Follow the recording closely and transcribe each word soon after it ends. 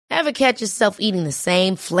Ever catch yourself eating the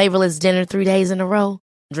same flavorless dinner 3 days in a row?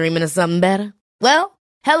 Dreaming of something better? Well,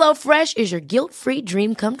 HelloFresh is your guilt-free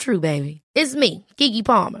dream come true, baby. It's me, Keke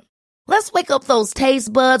Palmer. Let's wake up those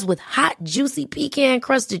taste buds with hot, juicy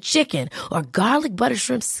pecan-crusted chicken or garlic butter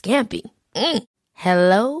shrimp scampi.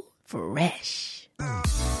 Hello Fresh.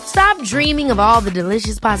 Stop dreaming of all the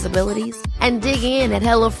delicious possibilities and dig in at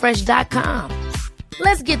HelloFresh.com.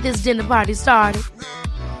 Let's get this dinner party started.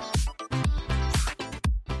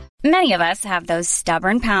 Many of us have those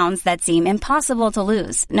stubborn pounds that seem impossible to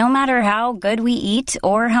lose, no matter how good we eat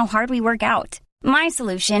or how hard we work out. My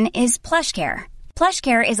solution is PlushCare.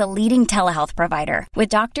 PlushCare is a leading telehealth provider with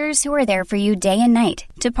doctors who are there for you day and night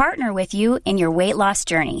to partner with you in your weight loss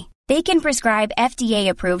journey. They can prescribe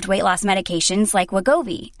FDA-approved weight loss medications like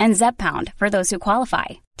Wegovy and Zepbound for those who qualify.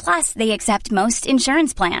 Plus, they accept most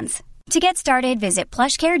insurance plans. To get started, visit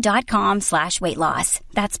plushcare.com/weightloss.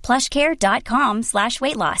 That's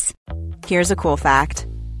plushcare.com/weightloss. Here's a cool fact.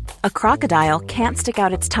 A crocodile can't stick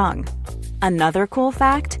out its tongue. Another cool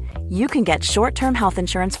fact, you can get short-term health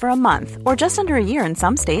insurance for a month or just under a year in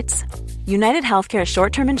some states. United Healthcare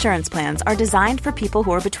short-term insurance plans are designed for people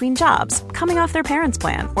who are between jobs, coming off their parents'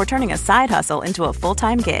 plan, or turning a side hustle into a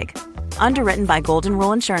full-time gig. Underwritten by Golden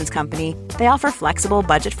Rule Insurance Company, they offer flexible,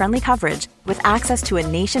 budget-friendly coverage with access to a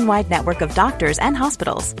nationwide network of doctors and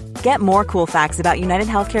hospitals. Get more cool facts about United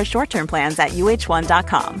Healthcare short-term plans at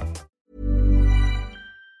uh1.com.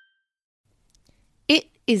 It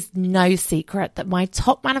is no secret that my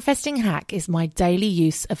top manifesting hack is my daily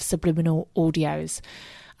use of subliminal audios.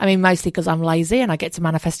 I mean, mostly because I'm lazy and I get to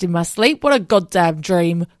manifest in my sleep. What a goddamn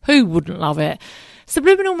dream. Who wouldn't love it?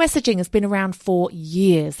 Subliminal messaging has been around for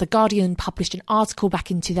years. The Guardian published an article back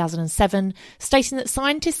in 2007 stating that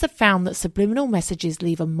scientists have found that subliminal messages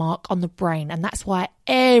leave a mark on the brain, and that's why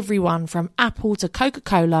everyone from Apple to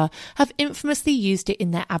Coca-Cola have infamously used it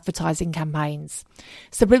in their advertising campaigns.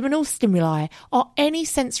 Subliminal stimuli are any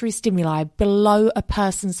sensory stimuli below a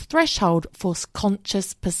person's threshold for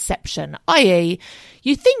conscious perception, i.e.,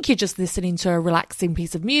 you think you're just listening to a relaxing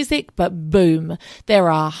piece of music, but boom, there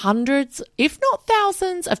are hundreds, if not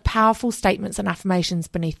thousands, of powerful statements and affirmations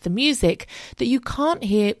beneath the music that you can't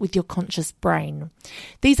hear with your conscious brain.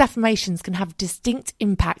 These affirmations can have distinct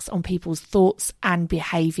impacts on people's thoughts and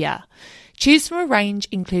behaviour. Choose from a range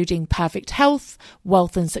including perfect health,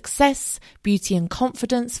 wealth and success, beauty and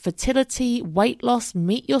confidence, fertility, weight loss,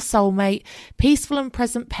 meet your soulmate, peaceful and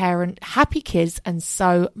present parent, happy kids, and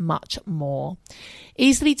so much more.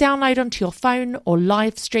 Easily download onto your phone or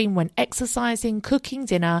live stream when exercising, cooking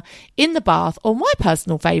dinner, in the bath, or my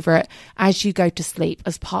personal favourite, as you go to sleep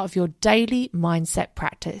as part of your daily mindset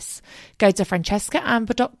practice. Go to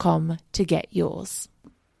francescaamber.com to get yours.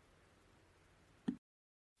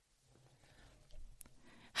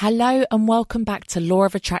 Hello and welcome back to Law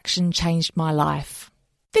of Attraction Changed My Life.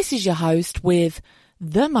 This is your host with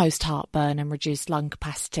the most heartburn and reduced lung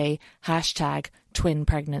capacity, #twin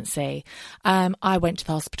pregnancy. I went to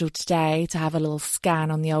the hospital today to have a little scan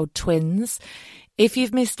on the old twins. If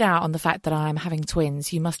you've missed out on the fact that I'm having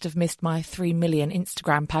twins, you must have missed my 3 million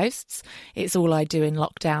Instagram posts. It's all I do in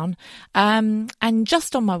lockdown. And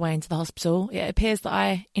just on my way into the hospital, it appears that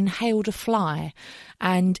I inhaled a fly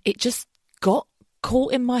and it just got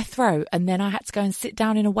caught in my throat, and then I had to go and sit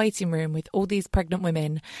down in a waiting room with all these pregnant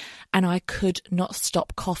women, and I could not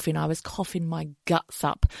stop coughing. I was coughing my guts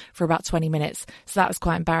up for about 20 minutes, so that was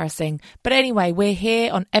quite embarrassing. But anyway, we're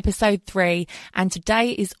here on episode 3, and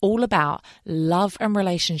today is all about love and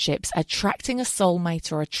relationships, attracting a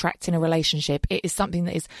soulmate or attracting a relationship. It is something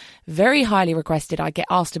that is very highly requested. I get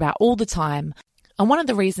asked about all the time. And one of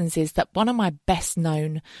the reasons is that one of my best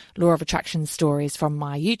known law of attraction stories from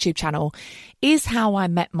my YouTube channel is how I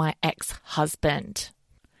met my ex-husband.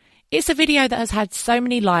 It's a video that has had so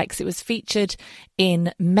many likes. It was featured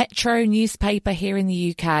in Metro newspaper here in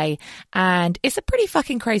the UK, and it's a pretty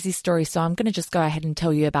fucking crazy story, so I'm going to just go ahead and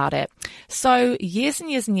tell you about it. So years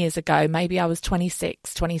and years and years ago, maybe I was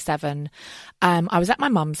 26, 27, I was at my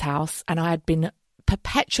mum's house and I had been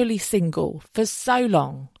perpetually single for so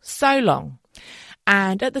long.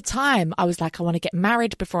 And at the time, I was like, I want to get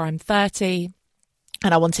married before I'm 30,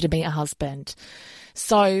 and I wanted to meet a husband.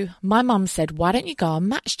 So my mum said, why don't you go on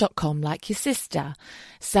Match.com like your sister?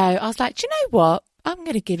 So I was like, do you know what? I'm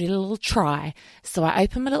going to give it a little try. So I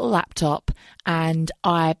opened my little laptop and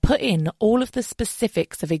I put in all of the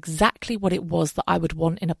specifics of exactly what it was that I would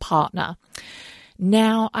want in a partner.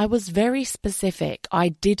 Now, I was very specific. I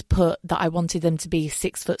did put that I wanted them to be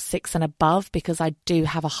 6'6" and above because I do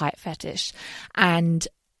have a height fetish. And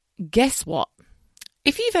guess what?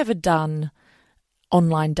 If you've ever done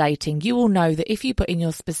online dating, you will know that if you put in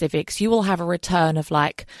your specifics, you will have a return of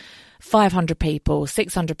like 500 people,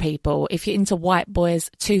 600 people. If you're into white boys,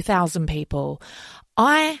 2,000 people.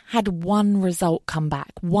 I had one result come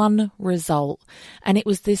back, one result. And it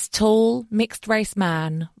was this tall, mixed race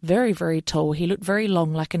man, very, very tall. He looked very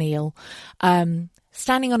long like an eel,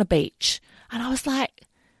 standing on a beach. And I was like,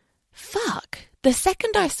 fuck. The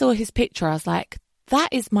second I saw his picture, I was like, that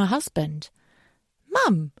is my husband.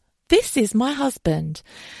 Mum, this is my husband.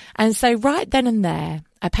 And so right then and there,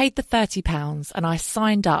 I paid the £30 and I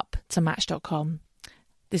signed up to Match.com.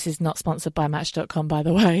 This is not sponsored by Match.com, by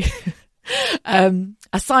the way.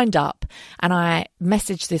 I signed up and I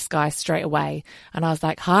messaged this guy straight away and I was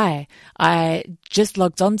like, hi, I just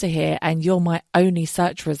logged onto here and you're my only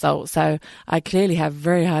search result. So I clearly have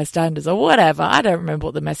very high standards or whatever. I don't remember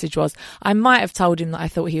what the message was. I might have told him that I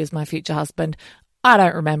thought he was my future husband. I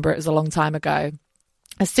don't remember. It was a long time ago.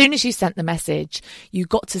 As soon as you sent the message, you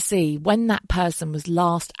got to see when that person was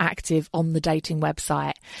last active on the dating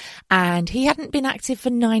website. And he hadn't been active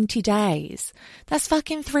for 90 days. That's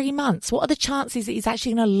fucking 3 months. What are the chances that he's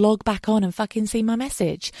actually going to log back on and fucking see my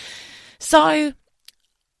message? So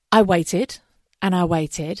I waited and I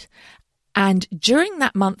waited. And during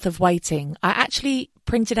that month of waiting, I actually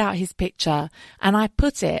printed out his picture and I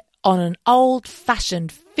put it on an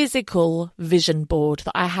old-fashioned physical vision board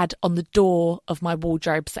that I had on the door of my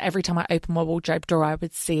wardrobe. So every time I opened my wardrobe door, I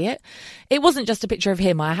would see it. It wasn't just a picture of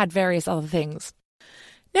him. I had various other things.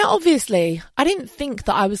 Now, obviously, I didn't think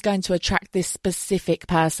that I was going to attract this specific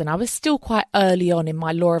person. I was still quite early on in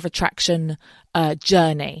my law of attraction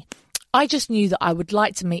journey. I just knew that I would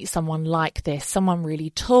like to meet someone like this, someone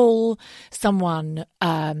really tall, someone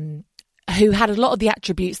who had a lot of the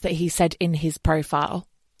attributes that he said in his profile.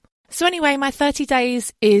 So anyway, my 30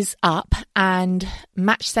 days is up and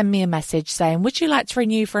Match sent me a message saying, would you like to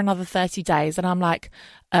renew for another 30 days? And I'm like,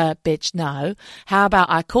 bitch, no. How about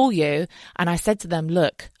I call you? And I said to them,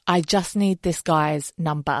 look, I just need this guy's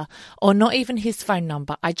number, or not even his phone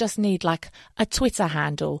number. I just need like a Twitter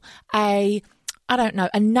handle, I don't know,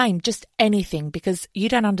 a name, just anything, because you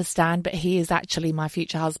don't understand, but he is actually my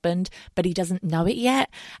future husband, but he doesn't know it yet,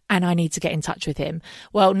 and I need to get in touch with him.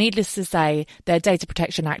 Well, needless to say, their Data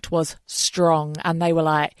Protection Act was strong, and they were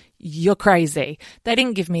like, you're crazy. They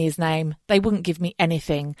didn't give me his name. They wouldn't give me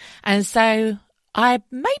anything. And so I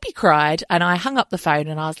maybe cried, and I hung up the phone,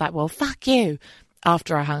 and I was like, well, fuck you.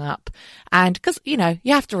 After I hung up, and because, you know,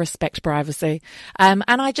 you have to respect privacy. And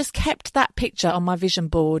I just kept that picture on my vision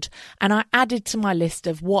board and I added to my list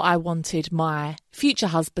of what I wanted my future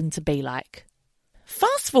husband to be like.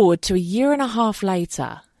 Fast forward to a year and a half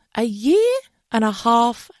later, and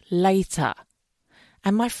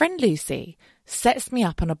my friend Lucy sets me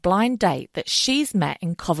up on a blind date that she's met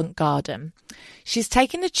in Covent Garden. She's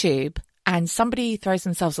taken the tube and somebody throws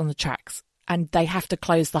themselves on the tracks. And they have to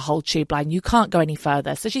close the whole tube line. You can't go any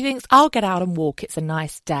further. So she thinks, I'll get out and walk. It's a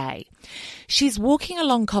nice day. She's walking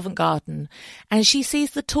along Covent Garden and she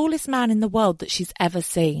sees the tallest man in the world that she's ever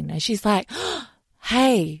seen. And she's like,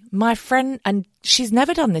 hey, my friend, and she's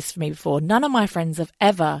never done this for me before. None of my friends have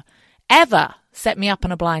ever set me up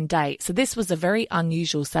on a blind date. So this was a very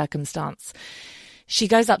unusual circumstance. She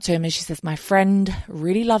goes up to him and she says, my friend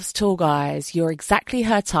really loves tall guys. You're exactly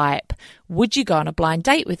her type. Would you go on a blind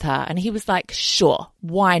date with her? And he was like, sure,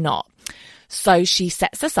 why not? So she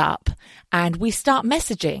sets us up and we start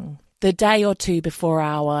messaging the day or two before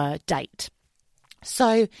our date.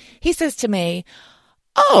 So he says to me,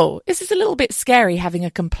 oh, this is a little bit scary having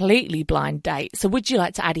a completely blind date. So would you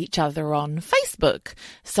like to add each other on Facebook?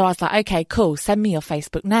 So I was like, okay, cool. Send me your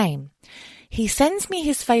Facebook name. He sends me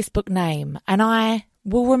his Facebook name and I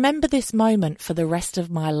will remember this moment for the rest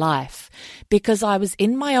of my life because I was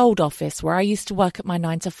in my old office where I used to work at my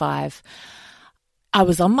 9 to 5. I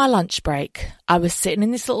was on my lunch break. I was sitting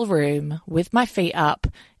in this little room with my feet up,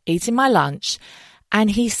 eating my lunch,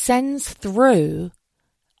 and he sends through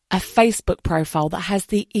a Facebook profile that has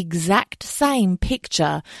the exact same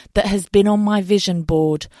picture that has been on my vision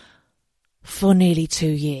board for nearly 2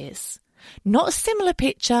 years. Not a similar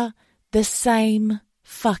picture, the same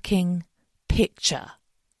fucking picture.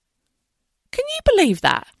 Can you believe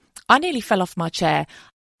that? I nearly fell off my chair.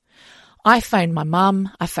 I phoned my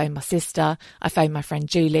mum, I phoned my sister, I phoned my friend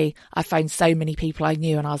Julie, I phoned so many people I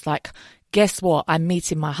knew and I was like, guess what? I'm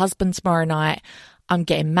meeting my husband tomorrow night. I'm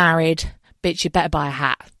getting married. Bitch, you better buy a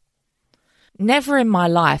hat. Never in my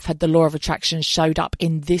life had the law of attraction showed up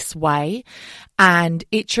in this way, and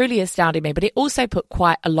it truly astounded me, but it also put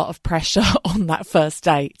quite a lot of pressure on that first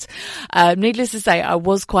date. Needless to say, I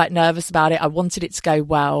was quite nervous about it. I wanted it to go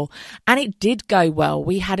well, and it did go well.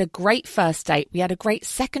 We had a great first date. We had a great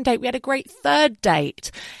second date. We had a great third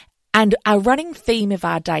date. And our running theme of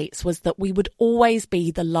our dates was that we would always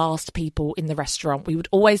be the last people in the restaurant. We would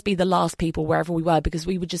always be the last people wherever we were, because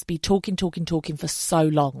we would just be talking for so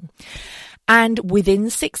long. And within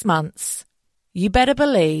 6 months, you better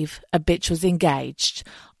believe a bitch was engaged.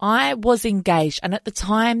 I was engaged. And at the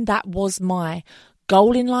time, that was my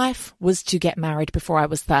goal in life, was to get married before I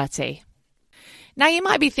was 30. Now, you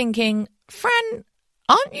might be thinking, Fran,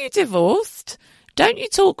 aren't you divorced? Don't you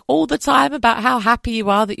talk all the time about how happy you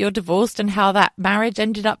are that you're divorced and how that marriage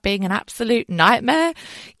ended up being an absolute nightmare?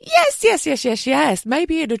 Yes.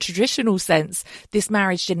 Maybe in a traditional sense, this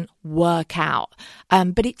marriage didn't work out.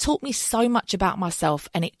 But it taught me so much about myself,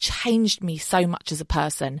 and it changed me so much as a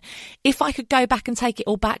person. If I could go back and take it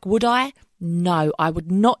all back, would I? No, I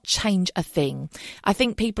would not change a thing. I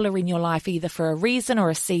think people are in your life either for a reason or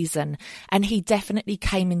a season, and he definitely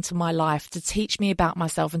came into my life to teach me about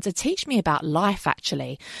myself and to teach me about life,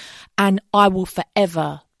 actually. And I will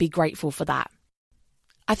forever be grateful for that.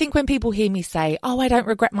 I think when people hear me say, I don't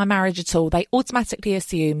regret my marriage at all, they automatically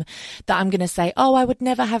assume that I'm going to say, I would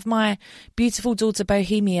never have my beautiful daughter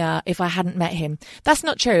Bohemia if I hadn't met him. That's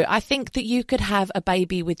not true. I think that you could have a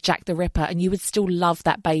baby with Jack the Ripper and you would still love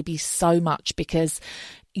that baby so much, because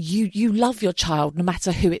you love your child no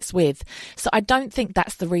matter who it's with. So I don't think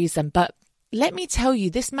that's the reason. But let me tell you,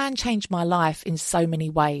 this man changed my life in so many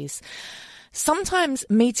ways. Sometimes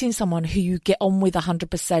meeting someone who you get on with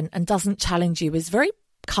 100% and doesn't challenge you is very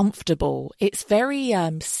comfortable. It's very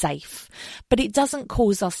safe, but it doesn't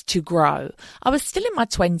cause us to grow. I was still in my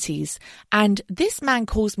 20s, and this man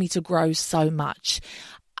caused me to grow so much.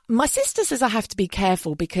 My sister says I have to be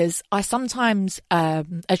careful because I sometimes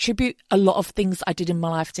attribute a lot of things I did in my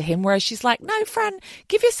life to him, whereas she's like, no, Fran,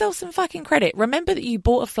 give yourself some fucking credit. Remember that you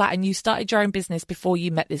bought a flat and you started your own business before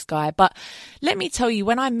you met this guy. But let me tell you,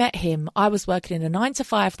 when I met him, I was working in a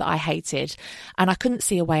 9-to-5 that I hated, and I couldn't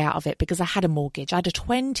see a way out of it because I had a mortgage. I had a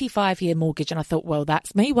 25-year mortgage, and I thought, well,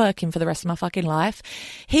 that's me working for the rest of my fucking life.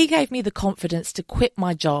 He gave me the confidence to quit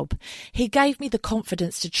my job. He gave me the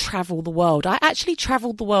confidence to travel the world. I actually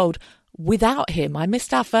traveled the world without him. I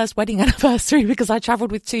missed our first wedding anniversary because I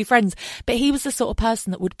travelled with 2 friends, but he was the sort of person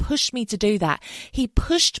that would push me to do that. He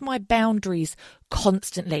pushed my boundaries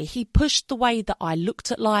constantly. He pushed the way that I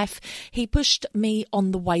looked at life. He pushed me on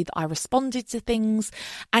the way that I responded to things,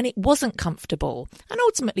 and it wasn't comfortable. And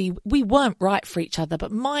ultimately, we weren't right for each other,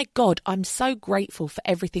 but my God, I'm so grateful for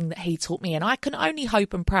everything that he taught me, and I can only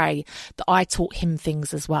hope and pray that I taught him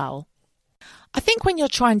things as well. I think when you're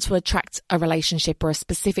trying to attract a relationship or a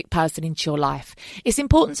specific person into your life, it's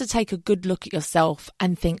important to take a good look at yourself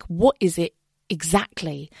and think, what is it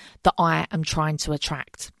exactly that I am trying to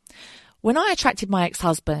attract? When I attracted my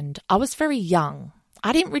ex-husband, I was very young.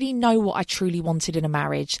 I didn't really know what I truly wanted in a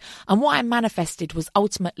marriage, and what I manifested was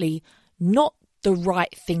ultimately not the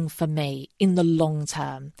right thing for me in the long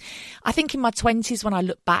term. I think in my 20s, when I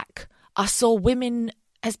look back, I saw women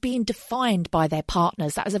as being defined by their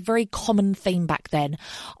partners. That was a very common theme back then.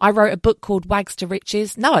 I wrote a book called Wags to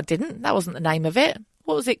Riches. No, I didn't. That wasn't the name of it.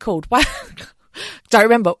 What was it called? Don't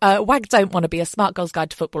remember. Wag Don't Want to Be a Smart Girl's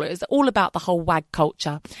Guide to Football. It was all about the whole wag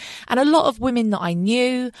culture. And a lot of women that I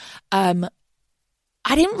knew, I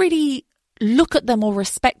didn't really look at them or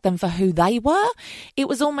respect them for who they were. It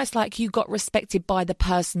was almost like you got respected by the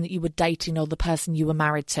person that you were dating or the person you were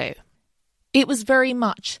married to. It was very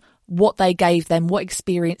much what they gave them, what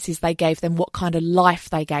experiences they gave them, what kind of life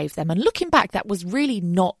they gave them. And looking back, that was really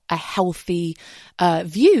not a healthy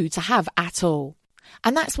view to have at all.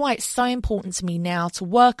 And that's why it's so important to me now to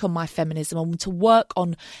work on my feminism and to work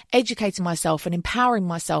on educating myself and empowering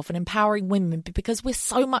women, because we're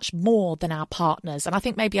so much more than our partners. And I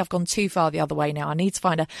think maybe I've gone too far the other way now. I need to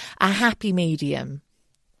find a happy medium.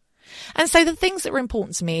 And so the things that were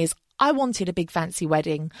important to me is I wanted a big fancy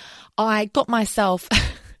wedding. I got myself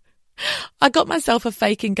a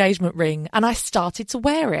fake engagement ring, and I started to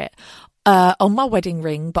wear it on my wedding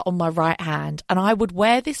ring, but on my right hand. And I would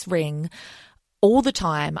wear this ring all the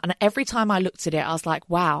time. And every time I looked at it, I was like,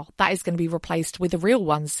 wow, that is going to be replaced with a real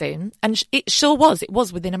one soon. And it sure was. It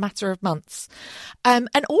was within a matter of months. And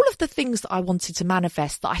all of the things that I wanted to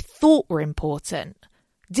manifest that I thought were important,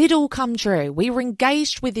 did all come true. We were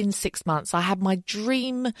engaged within 6 months. I had my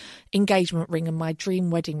dream engagement ring and my dream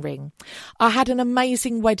wedding ring. I had an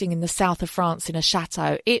amazing wedding in the south of France in a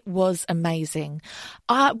chateau. It was amazing.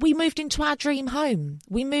 We moved into our dream home.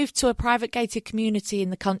 We moved to a private gated community in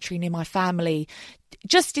the country near my family,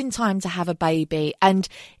 just in time to have a baby, and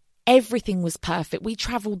everything was perfect. We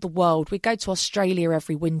travelled the world. We'd go to Australia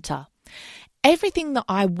every winter. Everything that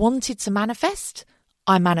I wanted to manifest,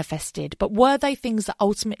 I manifested. But were they things that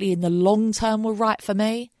ultimately in the long term were right for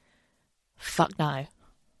me? Fuck no.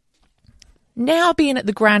 Now being at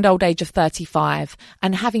the grand old age of 35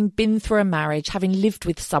 and having been through a marriage, having lived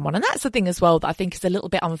with someone, and that's the thing as well that I think is a little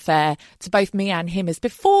bit unfair to both me and him, is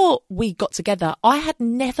before we got together, I had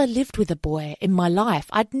never lived with a boy in my life.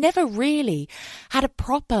 I'd never really had a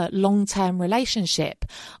proper long-term relationship.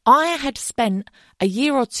 I had spent a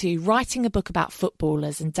year or two writing a book about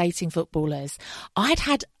footballers and dating footballers. I'd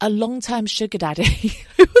had a long-term sugar daddy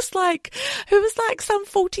who was like some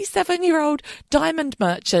 47-year-old diamond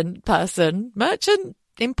merchant,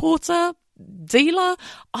 importer, dealer.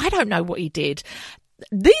 I don't know what he did.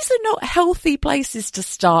 These are not healthy places to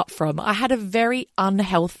start from. I had a very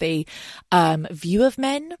unhealthy view of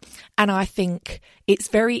men, and I think it's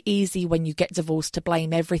very easy when you get divorced to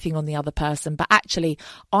blame everything on the other person. But actually,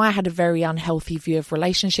 I had a very unhealthy view of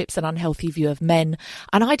relationships, an unhealthy view of men,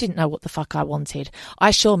 and I didn't know what the fuck I wanted. I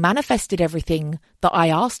sure manifested everything that I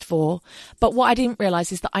asked for, but what I didn't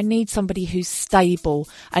realise is that I need somebody who's stable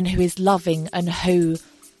and who is loving and who...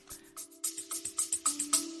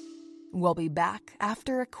 We'll be back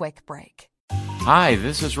after a quick break. Hi,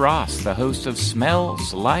 this is Ross, the host of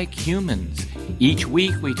Smells Like Humans. Each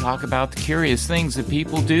week we talk about the curious things that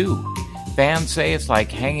people do. Fans say it's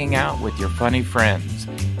like hanging out with your funny friends.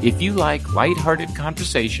 If you like lighthearted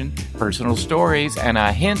conversation, personal stories, and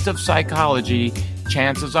a hint of psychology,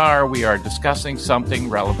 chances are we are discussing something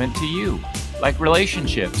relevant to you, like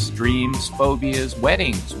relationships, dreams, phobias,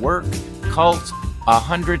 weddings, work, cults,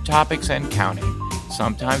 100 topics and counting.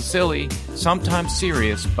 Sometimes silly, sometimes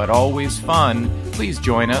serious, but always fun. Please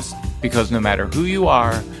join us, because no matter who you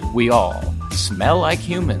are, we all smell like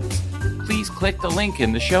humans. Please click the link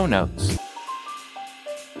in the show notes.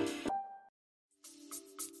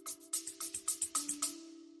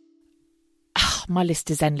 My list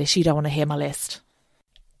is endless. You don't want to hear my list.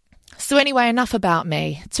 So anyway, enough about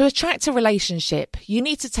me. To attract a relationship, you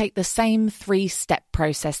need to take the same 3-step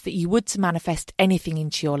process that you would to manifest anything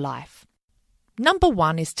into your life. Number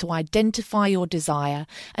 1 is to identify your desire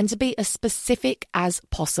and to be as specific as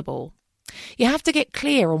possible. You have to get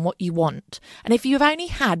clear on what you want. And if you've only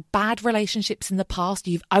had bad relationships in the past,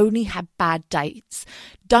 you've only had bad dates,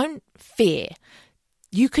 don't fear.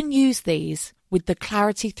 You can use these with the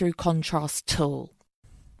Clarity Through Contrast tool.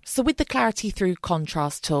 So with the Clarity Through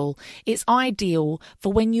Contrast tool, it's ideal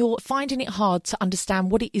for when you're finding it hard to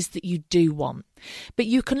understand what it is that you do want. But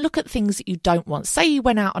you can look at things that you don't want. Say you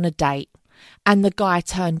went out on a date and the guy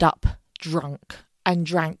turned up drunk and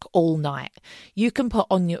drank all night. You can put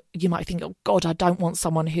on you might think, oh God, I don't want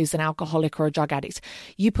someone who's an alcoholic or a drug addict.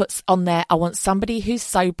 You put on there, I want somebody who's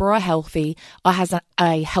sober or healthy or has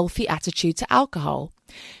a healthy attitude to alcohol.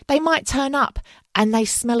 They might turn up and they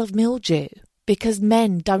smell of mildew, because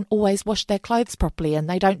men don't always wash their clothes properly and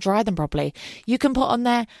they don't dry them properly. You can put on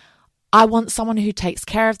there, I want someone who takes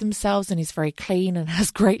care of themselves and is very clean and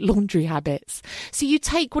has great laundry habits. So you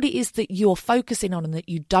take what it is that you're focusing on and that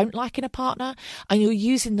you don't like in a partner, and you're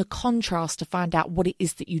using the contrast to find out what it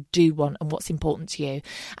is that you do want and what's important to you.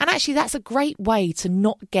 And actually, that's a great way to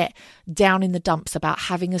not get down in the dumps about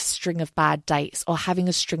having a string of bad dates or having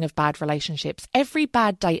a string of bad relationships. Every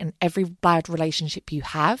bad date and every bad relationship you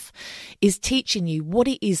have is teaching you what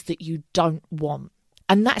it is that you don't want.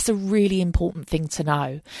 And that's a really important thing to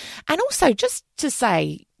know. And also, just to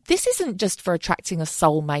say, this isn't just for attracting a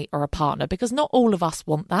soulmate or a partner, because not all of us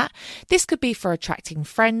want that. This could be for attracting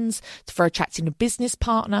friends, for attracting a business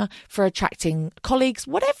partner, for attracting colleagues,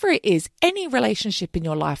 whatever it is, any relationship in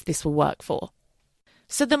your life this will work for.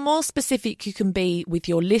 So the more specific you can be with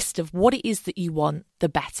your list of what it is that you want, the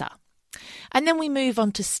better. And then we move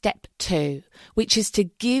on to step 2, which is to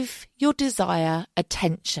give your desire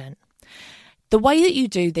attention. The way that you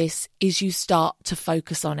do this is you start to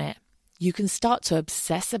focus on it. You can start to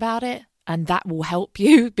obsess about it, and that will help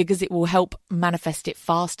you because it will help manifest it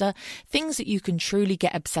faster. Things that you can truly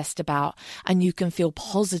get obsessed about and you can feel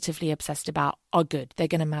positively obsessed about are good. They're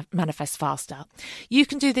going to manifest faster. You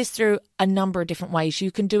can do this through a number of different ways.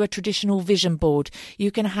 You can do a traditional vision board.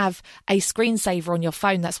 You can have a screensaver on your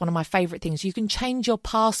phone. That's one of my favorite things. You can change your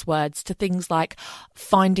passwords to things like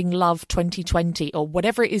Finding Love 2020 or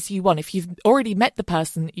whatever it is you want. If you've already met the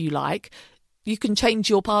person that you like, You can change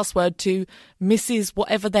your password to Mrs.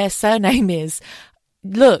 whatever their surname is.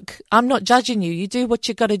 Look, I'm not judging you. You do what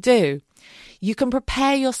you got to do. You can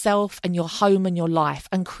prepare yourself and your home and your life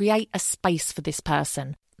and create a space for this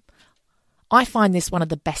person. I find this one of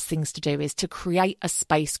the best things to do is to create a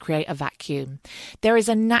space, create a vacuum. There is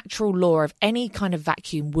a natural law of any kind of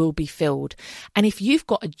vacuum will be filled. And if you've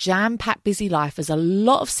got a jam-packed busy life, as a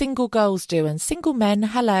lot of single girls do, and single men,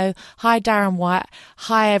 hello, hi Darren White,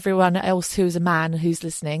 hi everyone else who's a man who's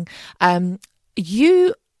listening,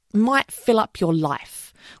 you might fill up your life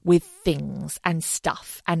with things and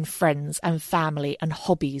stuff and friends and family and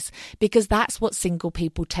hobbies, because that's what single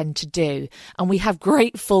people tend to do. And we have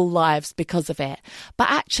great full lives because of it.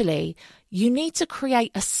 But actually, you need to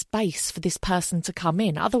create a space for this person to come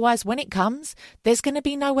in. Otherwise, when it comes, there's going to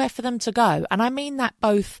be nowhere for them to go. And I mean that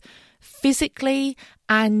both physically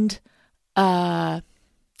and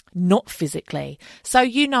not physically. So,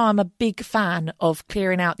 I'm a big fan of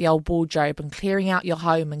clearing out the old wardrobe and clearing out your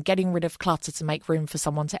home and getting rid of clutter to make room for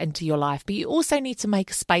someone to enter your life. But you also need to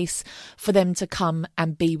make a space for them to come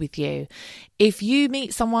and be with you. If you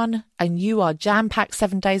meet someone and you are jam-packed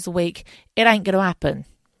 7 days a week, it ain't going to happen.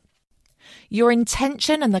 Your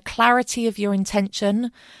intention and the clarity of your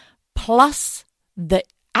intention, plus the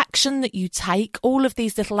action that you take, all of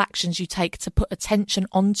these little actions you take to put attention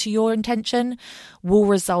onto your intention, will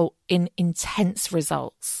result in intense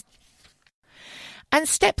results. And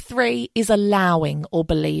step 3 is allowing or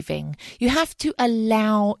believing. You have to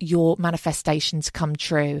allow your manifestation to come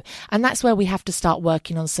true. And that's where we have to start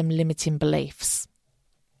working on some limiting beliefs.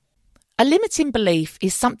 A limiting belief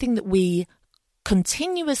is something that we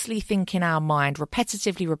continuously think in our mind,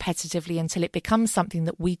 repetitively, until it becomes something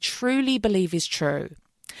that we truly believe is true.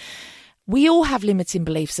 We all have limiting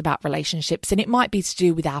beliefs about relationships, and it might be to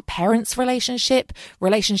do with our parents' relationships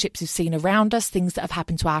we've seen around us, things that have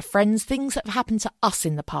happened to our friends, things that have happened to us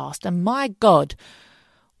in the past. And my God,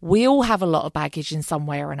 we all have a lot of baggage in some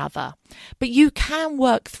way or another. But you can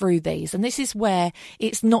work through these, and this is where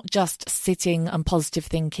it's not just sitting and positive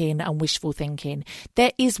thinking and wishful thinking.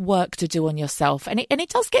 There is work to do on yourself, and it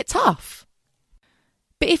does get tough.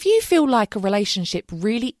 But if you feel like a relationship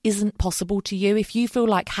really isn't possible to you, if you feel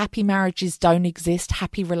like happy marriages don't exist,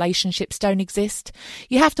 happy relationships don't exist,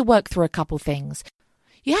 you have to work through a couple things.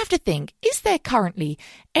 You have to think, is there currently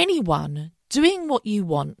anyone doing what you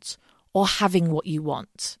want or having what you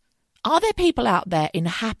want? Are there people out there in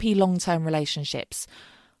happy long-term relationships?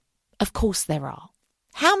 Of course there are.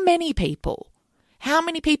 How many people? How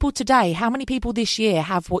many people today, how many people this year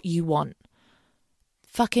have what you want?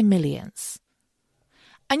 Fucking millions.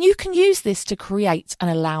 And you can use this to create an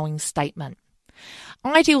allowing statement.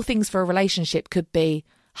 Ideal things for a relationship could be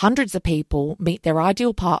hundreds of people meet their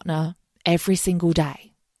ideal partner every single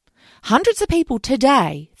day. Hundreds of people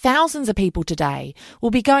today, thousands of people today, will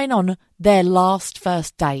be going on their last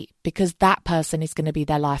first date because that person is going to be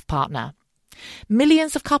their life partner.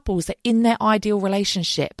 Millions of couples are in their ideal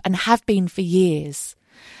relationship and have been for years.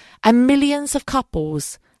 And millions of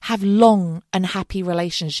couples have long and happy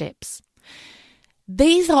relationships.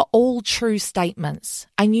 These are all true statements,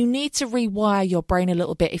 and you need to rewire your brain a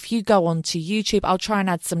little bit. If you go onto YouTube, I'll try and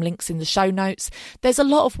add some links in the show notes. There's a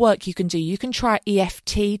lot of work you can do. You can try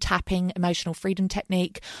EFT, tapping, emotional freedom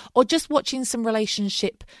technique, or just watching some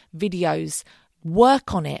relationship videos.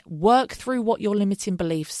 Work on it. Work through what your limiting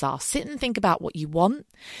beliefs are. Sit and think about what you want.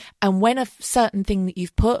 And when a certain thing that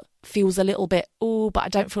you've put feels a little bit, but I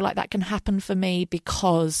don't feel like that can happen for me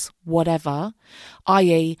because whatever,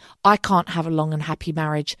 i.e., I can't have a long and happy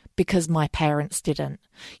marriage because my parents didn't.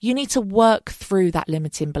 You need to work through that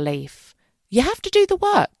limiting belief. You have to do the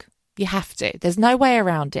work. You have to. There's no way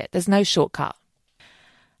around it. There's no shortcut.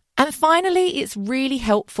 And finally, it's really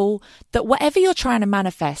helpful that whatever you're trying to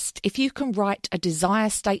manifest, if you can write a desire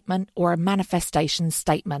statement or a manifestation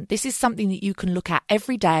statement, this is something that you can look at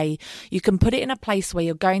every day. You can put it in a place where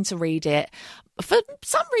you're going to read it. For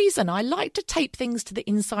some reason, I like to tape things to the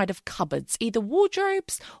inside of cupboards, either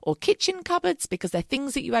wardrobes or kitchen cupboards, because they're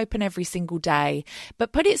things that you open every single day,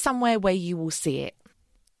 but put it somewhere where you will see it.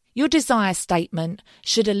 Your desire statement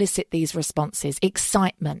should elicit these responses: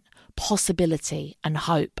 excitement, possibility, and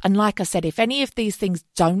hope. And like I said, if any of these things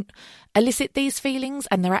don't elicit these feelings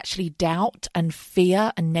and they're actually doubt and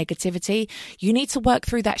fear and negativity, you need to work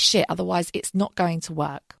through that shit. Otherwise, it's not going to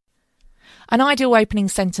work. An ideal opening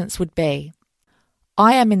sentence would be,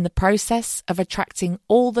 I am in the process of attracting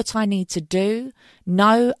all that I need to do,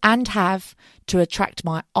 know, and have to attract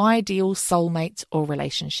my ideal soulmate or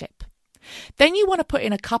relationship. Then you want to put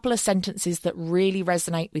in a couple of sentences that really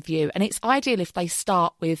resonate with you. And it's ideal if they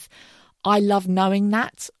start with, I love knowing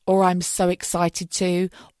that, or I'm so excited to,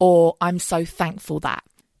 or I'm so thankful that.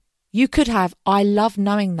 You could have, I love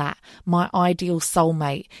knowing that my ideal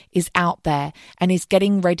soulmate is out there and is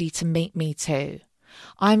getting ready to meet me too.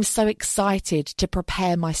 I'm so excited to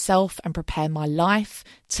prepare myself and prepare my life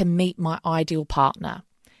to meet my ideal partner.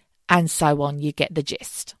 And so on, you get the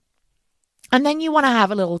gist. And then you want to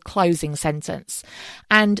have a little closing sentence.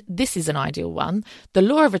 And this is an ideal one. The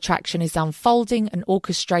law of attraction is unfolding and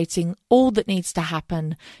orchestrating all that needs to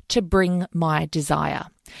happen to bring my desire.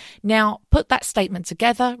 Now, put that statement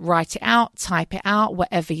together, write it out, type it out,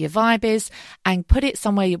 whatever your vibe is, and put it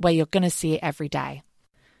somewhere where you're going to see it every day.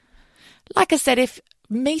 Like I said, if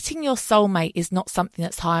meeting your soulmate is not something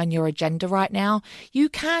that's high on your agenda right now, you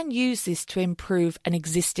can use this to improve an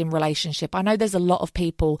existing relationship. I know there's a lot of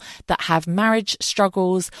people that have marriage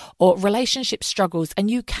struggles or relationship struggles, and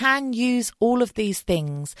you can use all of these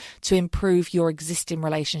things to improve your existing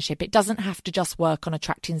relationship. It doesn't have to just work on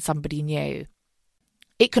attracting somebody new.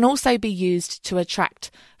 It can also be used to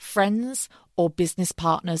attract friends or business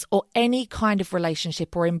partners or any kind of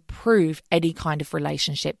relationship, or improve any kind of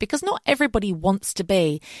relationship, because not everybody wants to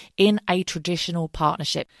be in a traditional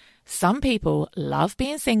partnership. Some people love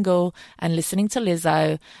being single and listening to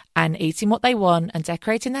Lizzo and eating what they want and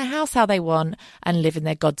decorating their house how they want and living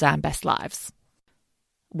their goddamn best lives.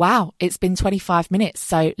 Wow, it's been 25 minutes,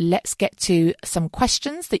 so let's get to some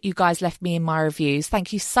questions that you guys left me in my reviews.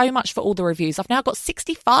 Thank you so much for all the reviews. I've now got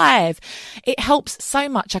 65. It helps so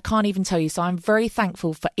much, I can't even tell you. So I'm very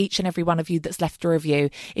thankful for each and every one of you that's left a review.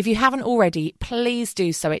 If you haven't already, please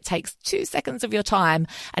do so. It takes 2 seconds of your time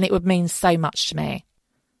and it would mean so much to me.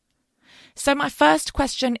 So my first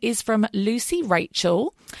question is from Lucy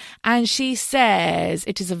Rachel, and she says,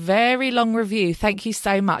 it is a very long review. Thank you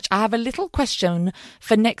so much. I have a little question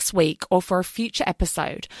for next week or for a future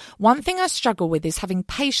episode. One thing I struggle with is having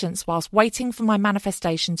patience whilst waiting for my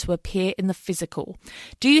manifestation to appear in the physical.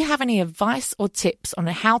 Do you have any advice or tips on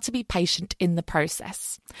how to be patient in the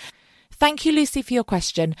process? Thank you, Lucy, for your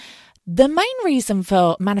question. The main reason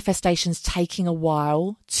for manifestations taking a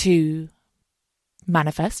while to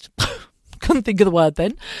manifest couldn't think of the word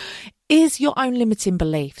then, is your own limiting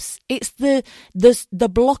beliefs. It's the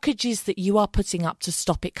blockages that you are putting up to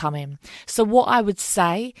stop it coming. So what I would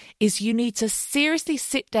say is you need to seriously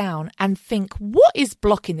sit down and think, what is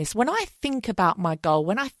blocking this? When I think about my goal,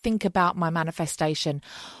 when I think about my manifestation,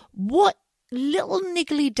 what little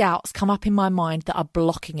niggly doubts come up in my mind that are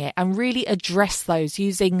blocking it, and really address those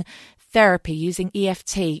using therapy, using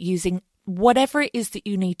EFT, using whatever it is that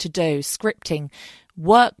you need to do, scripting.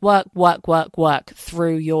 Work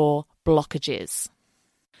through your blockages.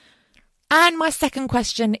 And my second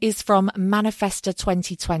question is from Manifester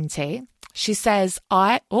 2020. She says,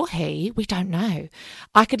 I or he, we don't know.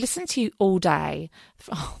 I could listen to you all day.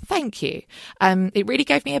 Oh, thank you. It really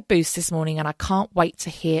gave me a boost this morning and I can't wait to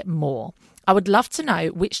hear more. I would love to know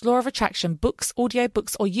which law of attraction books,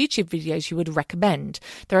 audiobooks or YouTube videos you would recommend.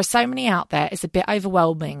 There are so many out there, it's a bit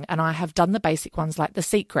overwhelming, and I have done the basic ones like The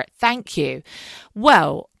Secret. Thank you.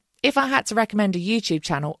 Well, if I had to recommend a YouTube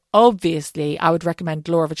channel, obviously I would recommend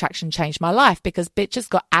Law of Attraction Changed My Life, because bitch has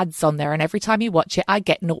got ads on there and every time you watch it, I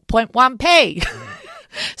get 0.1p.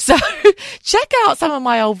 So check out some of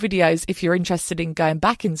my old videos if you're interested in going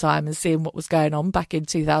back in time and seeing what was going on back in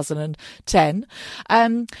 2010.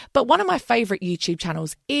 But one of my favourite YouTube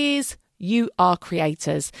channels is You Are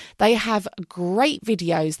Creators. They have great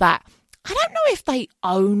videos that I don't know if they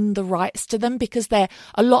own the rights to them, because they're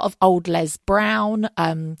a lot of old Les Brown,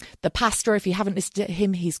 the pastor. If you haven't listened to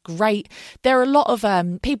him, he's great. There are a lot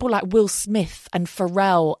of people like Will Smith and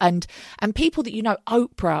Pharrell and people that, you know,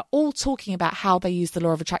 Oprah, all talking about how they use the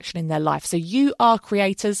law of attraction in their life. So You Are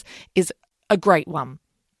Creators is a great one.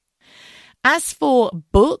 As for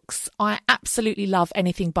books, I absolutely love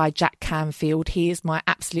anything by Jack Canfield. He is my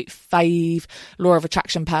absolute fave law of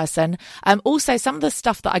attraction person. Also, some of the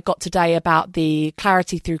stuff that I got today about the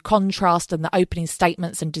clarity through contrast and the opening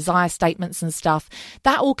statements and desire statements and stuff,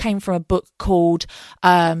 that all came from a book called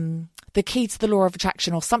The Key to the Law of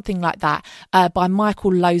Attraction or something like that by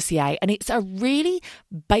Michael Lozier. And it's a really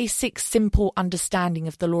basic, simple understanding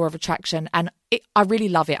of the law of attraction. And I really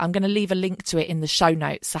love it. I'm going to leave a link to it in the show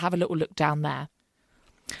notes, so have a little look down there.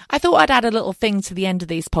 I thought I'd add a little thing to the end of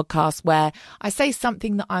these podcasts where I say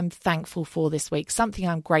something that I'm thankful for this week, something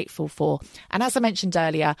I'm grateful for. And as I mentioned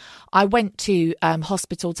earlier, I went to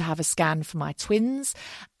hospital to have a scan for my twins,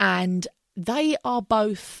 and they are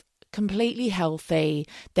both completely healthy.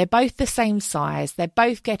 They're both the same size. They're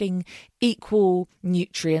both getting equal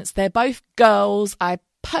nutrients. They're both girls. I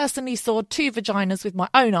personally saw 2 vaginas with my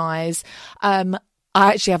own eyes.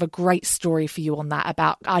 I actually have a great story for you on that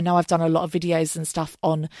about, I know I've done a lot of videos and stuff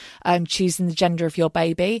on choosing the gender of your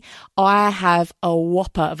baby. I have a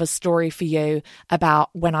whopper of a story for you about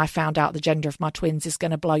when I found out the gender of my twins. Is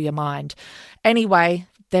going to blow your mind. Anyway,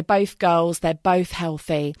 they're both girls. They're both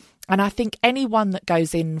healthy. And I think anyone that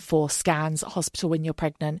goes in for scans at hospital when you're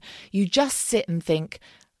pregnant, you just sit and think,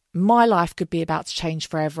 my life could be about to change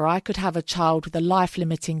forever. I could have a child with a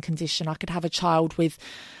life-limiting condition. I could have a child with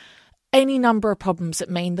any number of problems that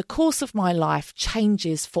mean the course of my life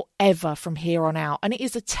changes forever from here on out. And it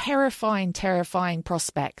is a terrifying, terrifying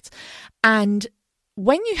prospect. And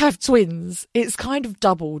when you have twins, it's kind of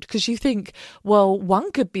doubled because you think, well,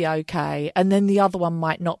 one could be okay and then the other one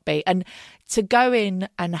might not be. And to go in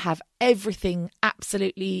and have everything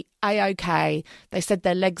absolutely A-okay, they said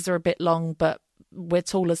their legs are a bit long, but we're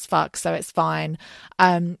tall as fuck, so it's fine.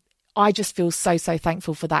 I just feel so, so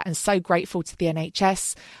thankful for that and so grateful to the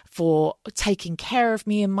NHS for taking care of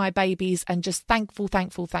me and my babies, and just thankful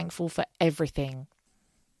for everything.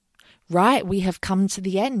 Right, we have come to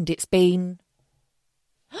the end. It's been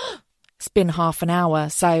half an hour,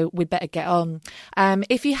 so we better get on.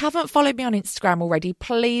 If you haven't followed me on Instagram already,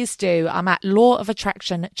 please do. I'm at Law of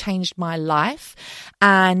Attraction Changed My Life.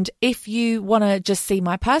 And if you want to just see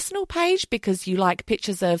my personal page because you like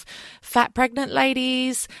pictures of fat pregnant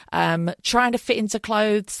ladies trying to fit into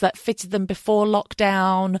clothes that fitted them before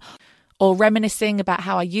lockdown, or reminiscing about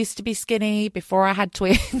how I used to be skinny before I had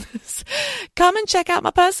twins, come and check out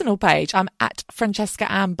my personal page. I'm at Francesca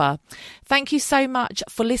Amber. Thank you so much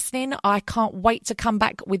for listening. I can't wait to come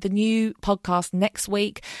back with a new podcast next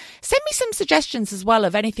week. Send me some suggestions as well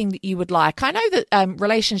of anything that you would like. I know that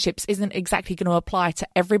relationships isn't exactly going to apply to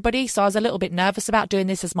everybody, so I was a little bit nervous about doing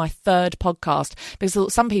this as my third podcast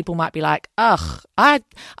because some people might be like, ugh, I've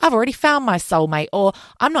already found my soulmate, or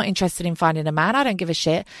I'm not interested in finding a man. I don't give a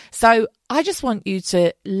shit. So I just want you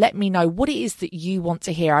to let me know what it is that you want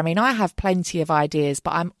to hear. I mean, I have plenty of ideas,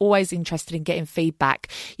 but I'm always interested in getting feedback.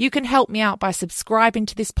 You can help me out by subscribing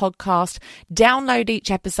to this podcast, download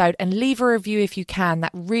each episode and leave a review if you can.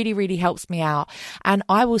 That really, really helps me out. And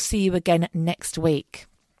I will see you again next week.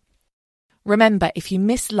 Remember, if you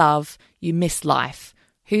miss love, you miss life.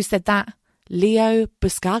 Who said that? Leo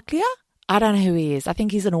Buscaglia? I don't know who he is. I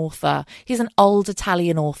think he's an author. He's an old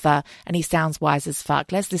Italian author and he sounds wise as fuck.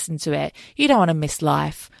 Let's listen to it. You don't want to miss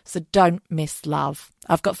life, so don't miss love.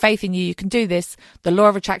 I've got faith in you. You can do this. The law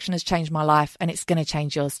of attraction has changed my life and it's going to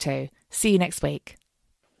change yours too. See you next week.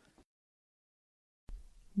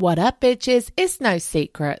 What up, bitches? It's no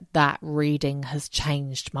secret that reading has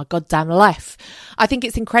changed my goddamn life. I think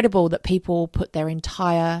it's incredible that people put their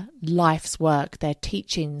entire life's work, their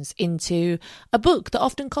teachings, into a book that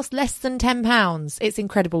often costs less than £10. It's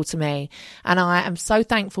incredible to me. And I am so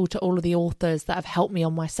thankful to all of the authors that have helped me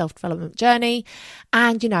on my self-development journey.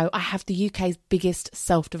 And, you know, I have the UK's biggest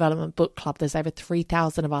self-development book club. There's over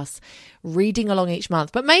 3,000 of us reading along each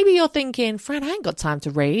month. But maybe you're thinking, Fran, I ain't got time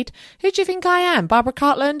to read. Who do you think I am? Barbara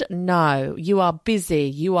Cartland? No, you are busy.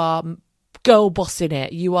 You are girl bossing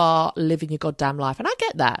it. You are living your goddamn life. And I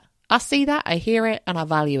get that. I see that, I hear it, and I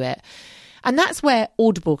value it. And that's where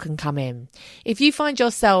Audible can come in. If you find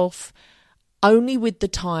yourself only with the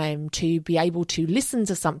time to be able to listen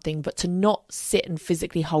to something, but to not sit and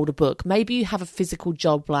physically hold a book, maybe you have a physical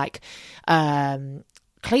job like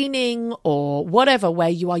cleaning or whatever, where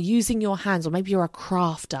you are using your hands, or maybe you're a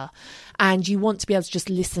crafter and you want to be able to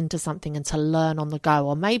just listen to something and to learn on the go,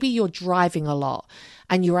 or maybe you're driving a lot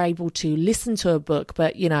and you're able to listen to a book,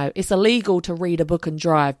 but you know, it's illegal to read a book and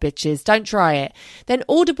drive, bitches. Don't try it. Then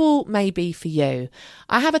Audible may be for you.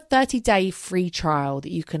 I have a 30-day free trial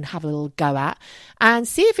that you can have a little go at and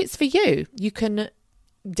see if it's for you. You can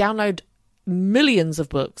download millions of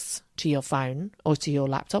books to your phone or to your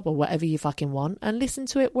laptop or whatever you fucking want and listen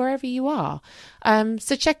to it wherever you are.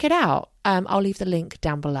 So check it out. I'll leave the link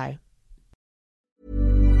down below.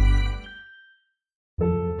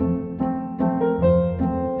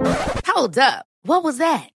 Hold up. What was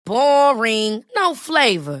that? Boring. No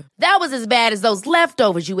flavor. That was as bad as those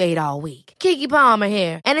leftovers you ate all week. Keke Palmer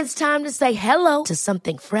here. And it's time to say hello to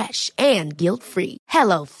something fresh and guilt-free.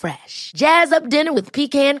 Hello Fresh. Jazz up dinner with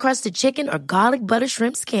pecan-crusted chicken or garlic butter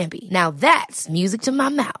shrimp scampi. Now that's music to my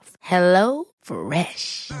mouth. Hello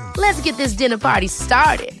Fresh. Let's get this dinner party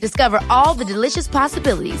started. Discover all the delicious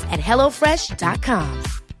possibilities at HelloFresh.com.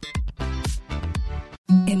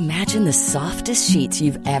 Imagine the softest sheets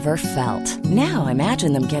you've ever felt. Now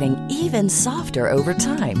imagine them getting even softer over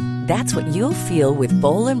time. That's what you'll feel with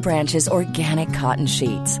Boll & Branch's organic cotton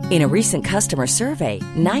sheets. In a recent customer survey,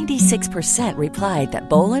 96% replied that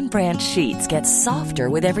Boll & Branch sheets get softer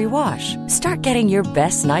with every wash. Start getting your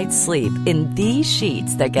best night's sleep in these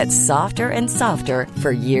sheets that get softer and softer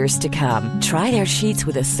for years to come. Try their sheets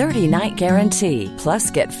with a 30-night guarantee. Plus,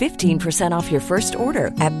 get 15% off your first order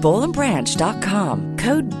at bollandbranch.com.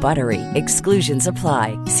 Code BUTTERY. Exclusions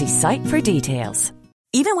apply. See site for details.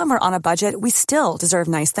 Even when we're on a budget, we still deserve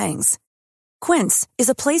nice things. Quince is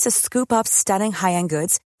a place to scoop up stunning high-end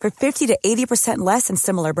goods for 50 to 80% less than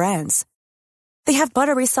similar brands. They have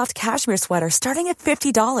buttery soft cashmere sweaters starting at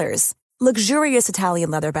 $50, luxurious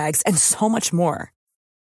Italian leather bags, and so much more.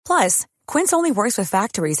 Plus, Quince only works with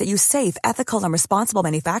factories that use safe, ethical, and responsible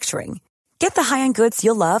manufacturing. Get the high-end goods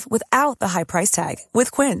you'll love without the high price tag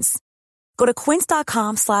with Quince. Go to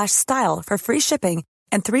quince.com/style for free shipping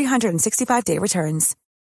and 365-day returns.